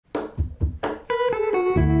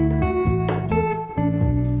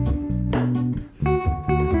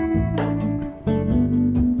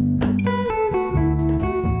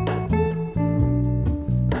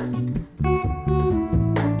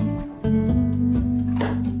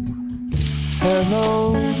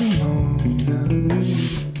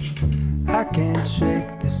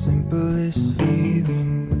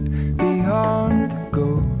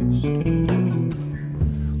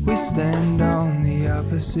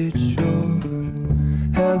opposite shore.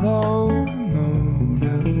 Hello,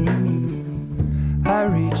 Ramona. I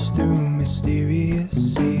reach through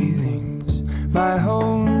mysterious ceilings, my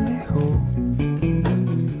only hope.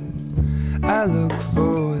 I look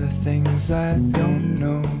for the things I don't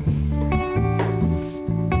know.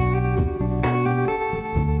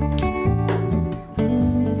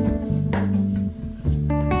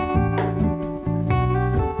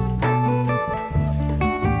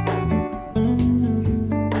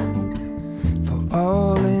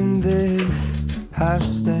 I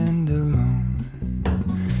stand alone.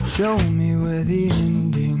 Show me where the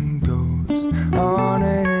ending goes.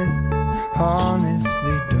 Honest,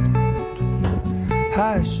 honestly don't.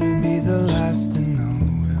 I should be the last to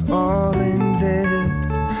know. We're all in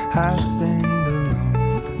this. I stand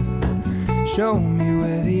alone. Show me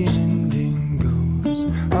where the ending goes.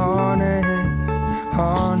 Honest,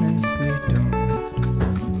 honestly don't.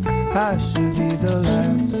 I should be the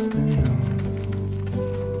last to know.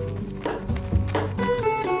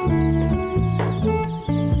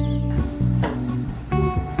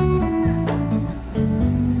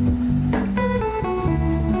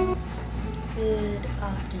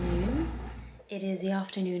 It is the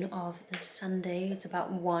afternoon of this Sunday. It's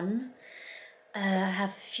about 1. I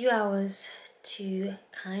have a few hours to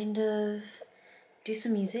kind of do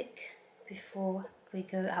some music before we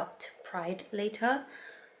go out to Pride later.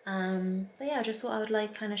 But yeah, I just thought I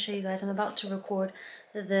would kind of show you guys. I'm about to record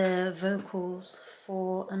the vocals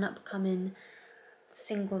for an upcoming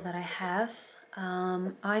single that I have.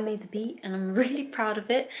 I made the beat and I'm really proud of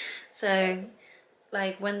it. So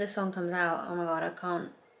when this song comes out, oh my god, I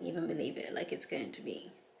can't even believe it. It's going to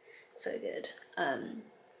be so good.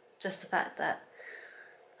 Just the fact that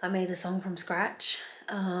I made the song from scratch.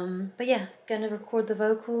 But yeah, gonna record the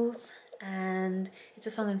vocals, and it's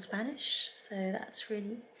a song in Spanish, so that's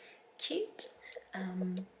really cute.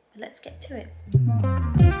 Let's get to it.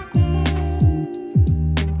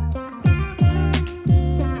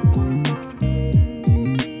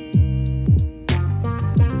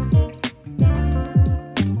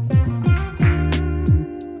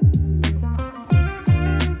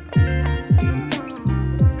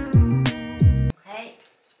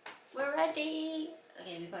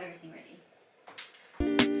 Okay, we've got everything ready.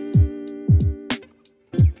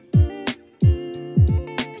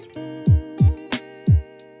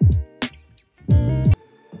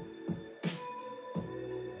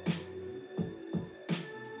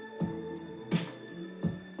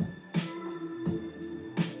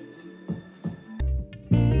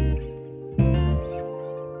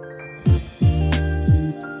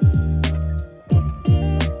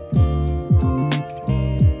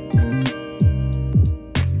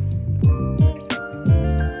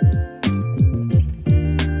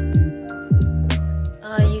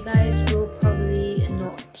 You guys will probably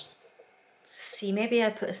not see, maybe I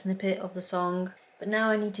put a snippet of the song, but now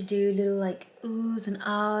I need to do little oohs and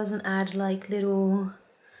ahs and add little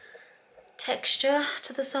texture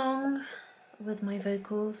to the song with my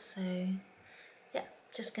vocals, so yeah,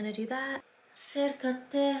 just gonna do that.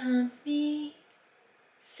 Acércate a mí,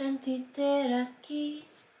 sentirte aquí.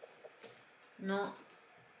 No,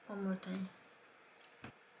 one more time.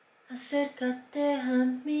 Acércate a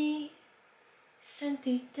mí,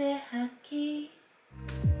 sentirte aquí.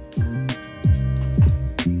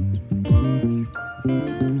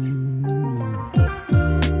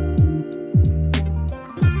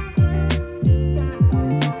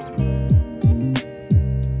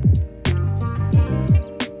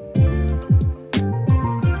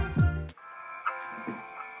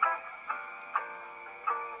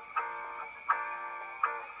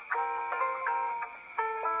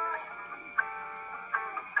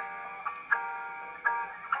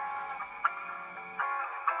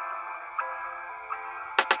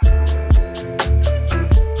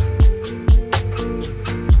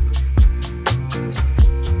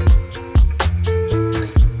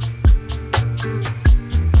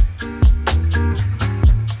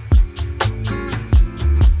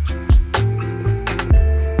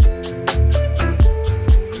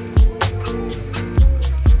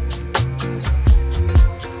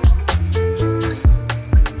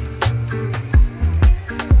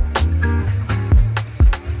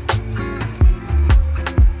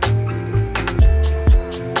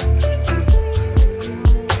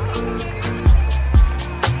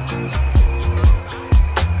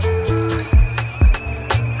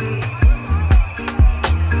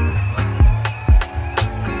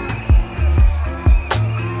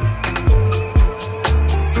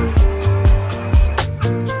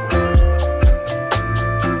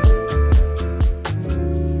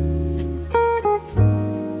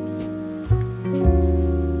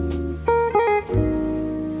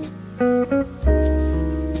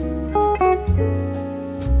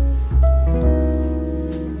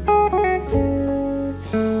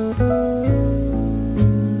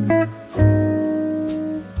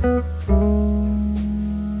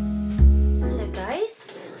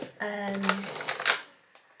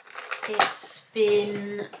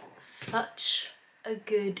 a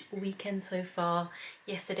good weekend so far.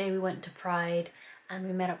 Yesterday we went to Pride and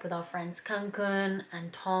we met up with our friends Kankun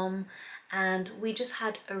and Tom, and we just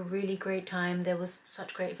had a really great time. There was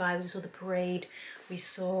such great vibes. We saw the parade, we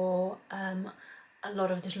saw a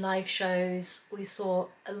lot of the live shows, we saw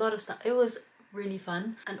a lot of stuff. It was really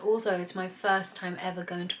fun, and also it's my first time ever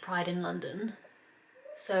going to Pride in London,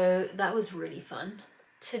 so that was really fun.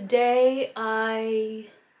 Today I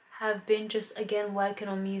have been just again working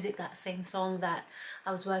on music, that same song that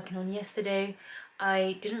I was working on yesterday.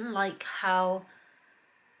 I didn't like how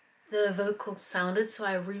the vocals sounded, so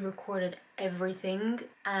I re-recorded everything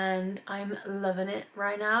and I'm loving it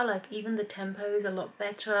right now. Like even the tempo is a lot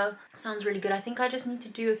better, sounds really good. I think I just need to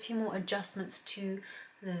do a few more adjustments to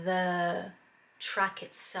the track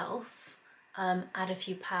itself, add a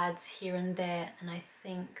few pads here and there, and I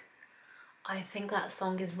think that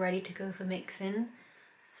song is ready to go for mixing.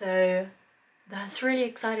 So that's really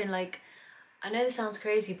exciting. Like, I know this sounds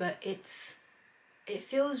crazy, but it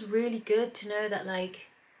feels really good to know that like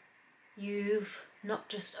you've not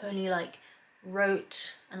just only like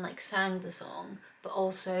wrote and like sang the song, but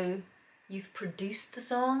also you've produced the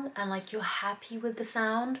song and like you're happy with the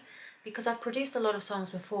sound. Because I've produced a lot of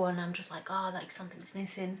songs before and I'm just like, oh, like something's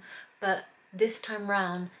missing. But this time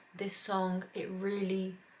round, this song, it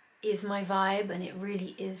really is my vibe, and it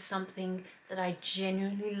really is something that I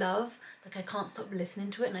genuinely love. Like I can't stop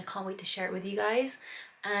listening to it and I can't wait to share it with you guys.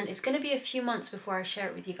 And it's going to be a few months before I share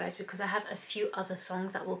it with you guys because I have a few other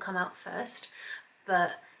songs that will come out first.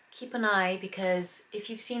 But keep an eye, because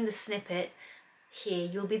if you've seen the snippet here,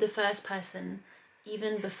 you'll be the first person,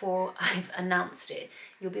 even before I've announced it,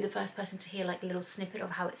 you'll be the first person to hear like a little snippet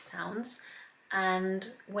of how it sounds. And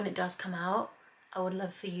when it does come out, I would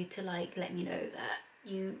love for you to like let me know that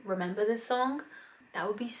you remember this song. That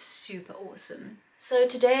would be super awesome. So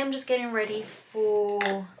today I'm just getting ready for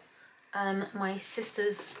my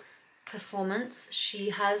sister's performance. She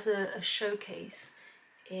has a showcase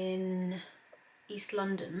in East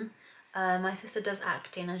London. My sister does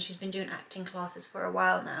acting and she's been doing acting classes for a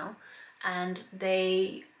while now, and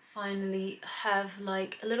they finally have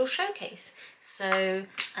like a little showcase. So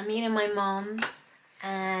I'm meeting my mom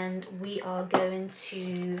and we are going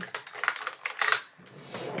to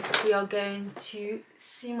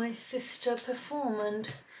see my sister perform, and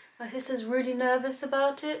my sister's really nervous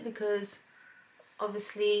about it because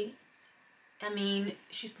obviously, I mean,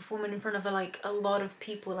 she's performing in front of like a lot of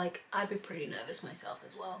people. Like I'd be pretty nervous myself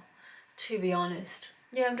as well, to be honest.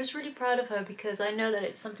 Yeah, I'm just really proud of her because I know that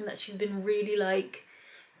it's something that she's been really like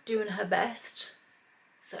doing her best.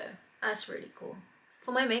 So that's really cool.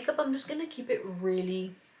 For my makeup, I'm just gonna keep it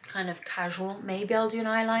really kind of casual. Maybe I'll do an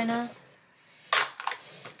eyeliner.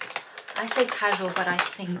 I say casual, but I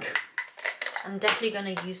think I'm definitely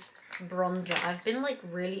gonna use bronzer. I've been like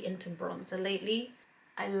really into bronzer lately.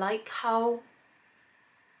 I like how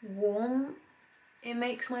warm it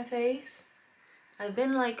makes my face. I've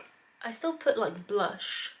been like, I still put like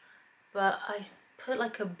blush, but I put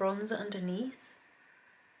like a bronzer underneath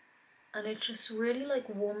and it just really like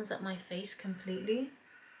warms up my face completely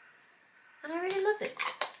and I really love it.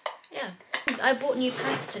 Yeah, I bought new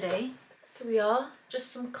pants today. Here we are,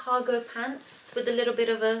 just some cargo pants with a little bit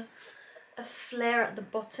of a flare at the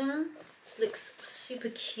bottom. Looks super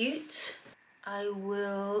cute. I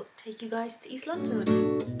will take you guys to East London with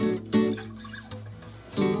me.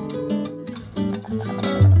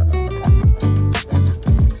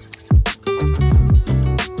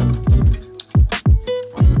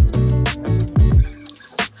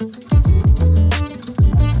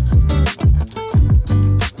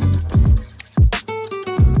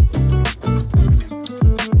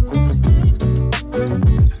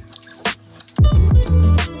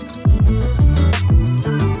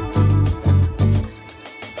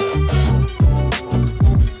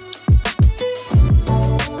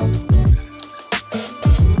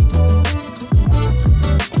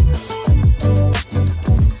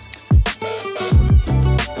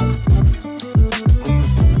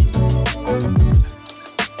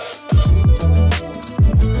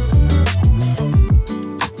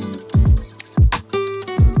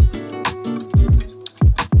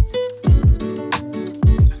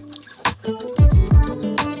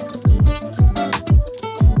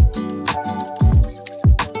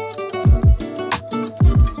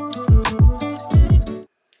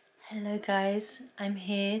 Guys, I'm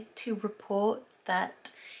here to report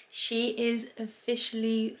that she is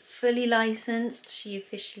officially fully licensed. She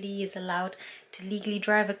officially is allowed to legally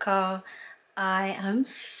drive a car. I am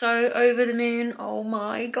so over the moon. Oh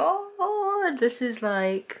my god, this is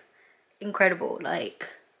like incredible. Like,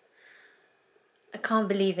 I can't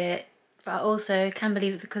believe it. But I also can't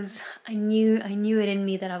believe it because I knew it in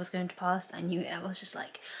me that I was going to pass. I knew it. I was just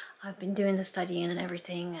like, I've been doing the studying and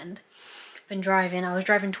everything, and been driving. I was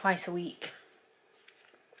driving twice a week,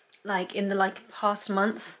 like in the past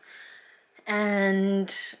month.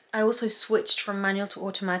 And I also switched from manual to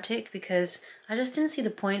automatic because I just didn't see the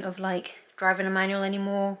point of like driving a manual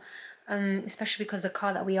anymore, especially because the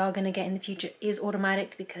car that we are going to get in the future is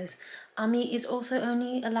automatic, because Ami is also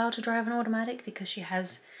only allowed to drive an automatic because she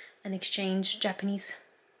has an exchange Japanese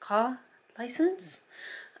car license.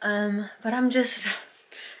 But I'm just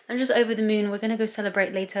over the moon. We're gonna go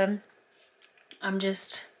celebrate later. I'm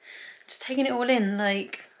just taking it all in,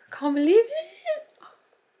 like, can't believe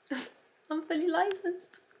it. I'm fully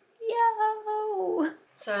licensed. Yo!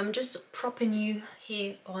 So I'm just propping you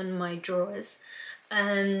here on my drawers.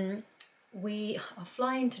 We are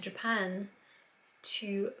flying to Japan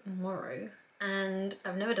tomorrow, and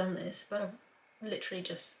I've never done this, but I've literally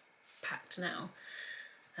just packed now.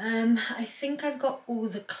 I think I've got all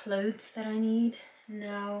the clothes that I need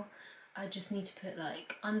now. I just need to put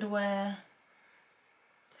like underwear,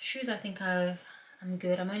 shoes. I think I'm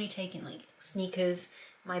good. I'm only taking like sneakers,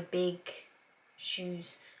 my big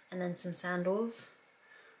shoes, and then some sandals,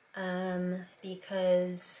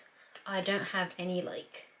 because I don't have any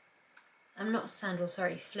like, I'm not sandals,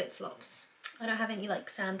 sorry, flip-flops. I don't have any like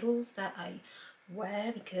sandals that I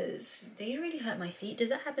wear because they really hurt my feet. Does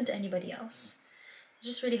that happen to anybody else? It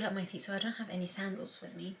just really hurt my feet, so I don't have any sandals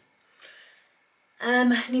with me.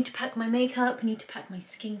 I need to pack my makeup, need to pack my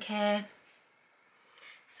skincare.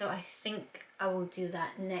 So I think I will do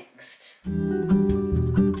that next.